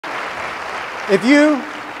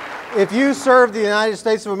If you served the United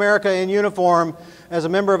States of America in uniform as a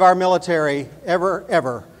member of our military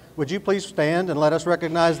ever, would you please stand and let us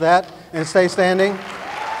recognize that and stay standing?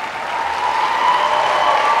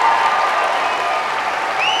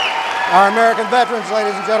 Our American veterans,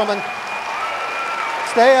 ladies and gentlemen.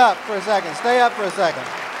 Stay up for a second. Stay up for a second.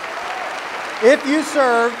 If you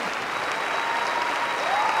served,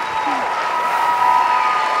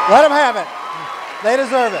 let them have it. They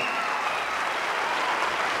deserve it.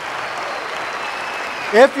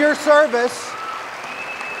 If your service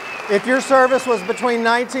was between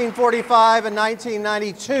 1945 and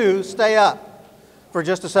 1992, stay up for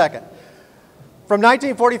just a second. From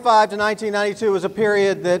 1945 to 1992 was a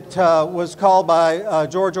period that was called by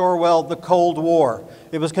George Orwell the Cold War.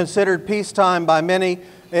 It was considered peacetime by many.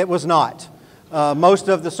 It was not. Most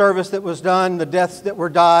of the service that was done, the deaths that were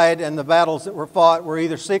died, and the battles that were fought were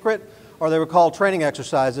either secret or they were called training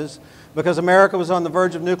exercises because America was on the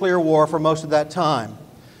verge of nuclear war for most of that time.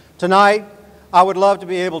 Tonight, I would love to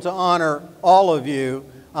be able to honor all of you.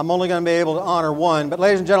 I'm only going to be able to honor one, but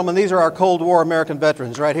ladies and gentlemen, these are our Cold War American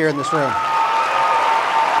veterans right here in this room.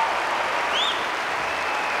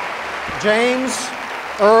 James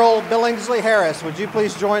Earl Billingsley Harris, would you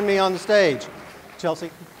please join me on the stage?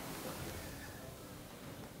 Chelsea.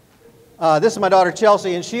 This is my daughter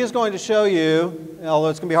Chelsea, and she is going to show you, although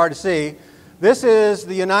it's going to be hard to see, this is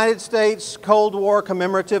the United States Cold War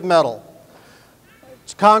Commemorative Medal.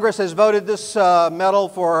 Congress has voted this medal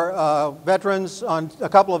for veterans on a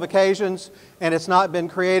couple of occasions, and it's not been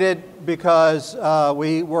created because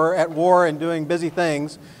we were at war and doing busy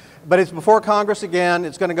things. But it's before Congress again.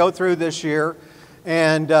 It's going to go through this year.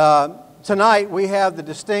 And tonight we have the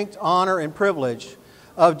distinct honor and privilege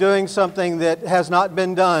of doing something that has not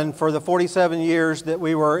been done for the 47 years that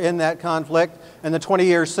we were in that conflict and the 20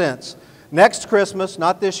 years since. Next Christmas,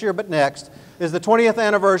 not this year but next, is the 20th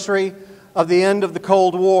anniversary of the end of the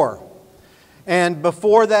Cold War. And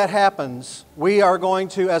before that happens, we are going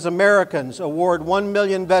to, as Americans, award 1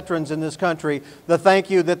 million veterans in this country the thank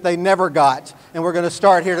you that they never got. And we're going to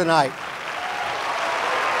start here tonight.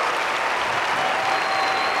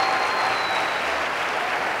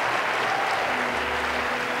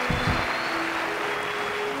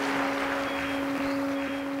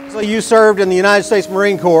 So you served in the United States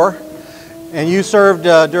Marine Corps, and you served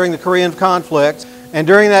during the Korean conflict. And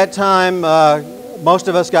during that time, most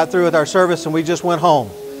of us got through with our service and we just went home.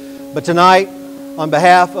 But tonight, on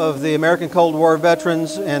behalf of the American Cold War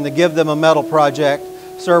veterans and the Give Them a Medal project,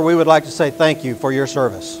 sir, we would like to say thank you for your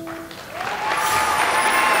service. Thank you,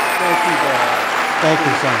 Dad. Thank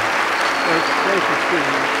you, son. Thank you, Steve.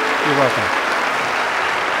 You're welcome.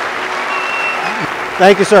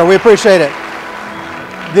 Thank you, sir. We appreciate it.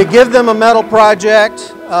 The Give Them a Medal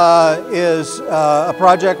project is a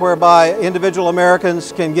project whereby individual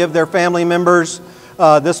Americans can give their family members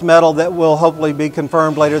this medal that will hopefully be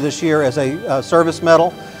confirmed later this year as a service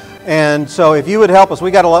medal. And so if you would help us,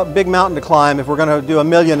 we got a big mountain to climb if we're going to do 1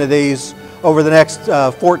 million of these over the next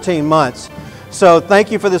 14 months. So thank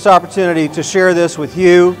you for this opportunity to share this with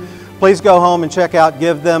you. Please go home and check out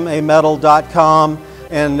givethemadal.com.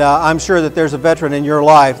 And I'm sure that there's a veteran in your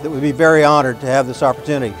life that would be very honored to have this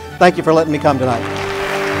opportunity. Thank you for letting me come tonight.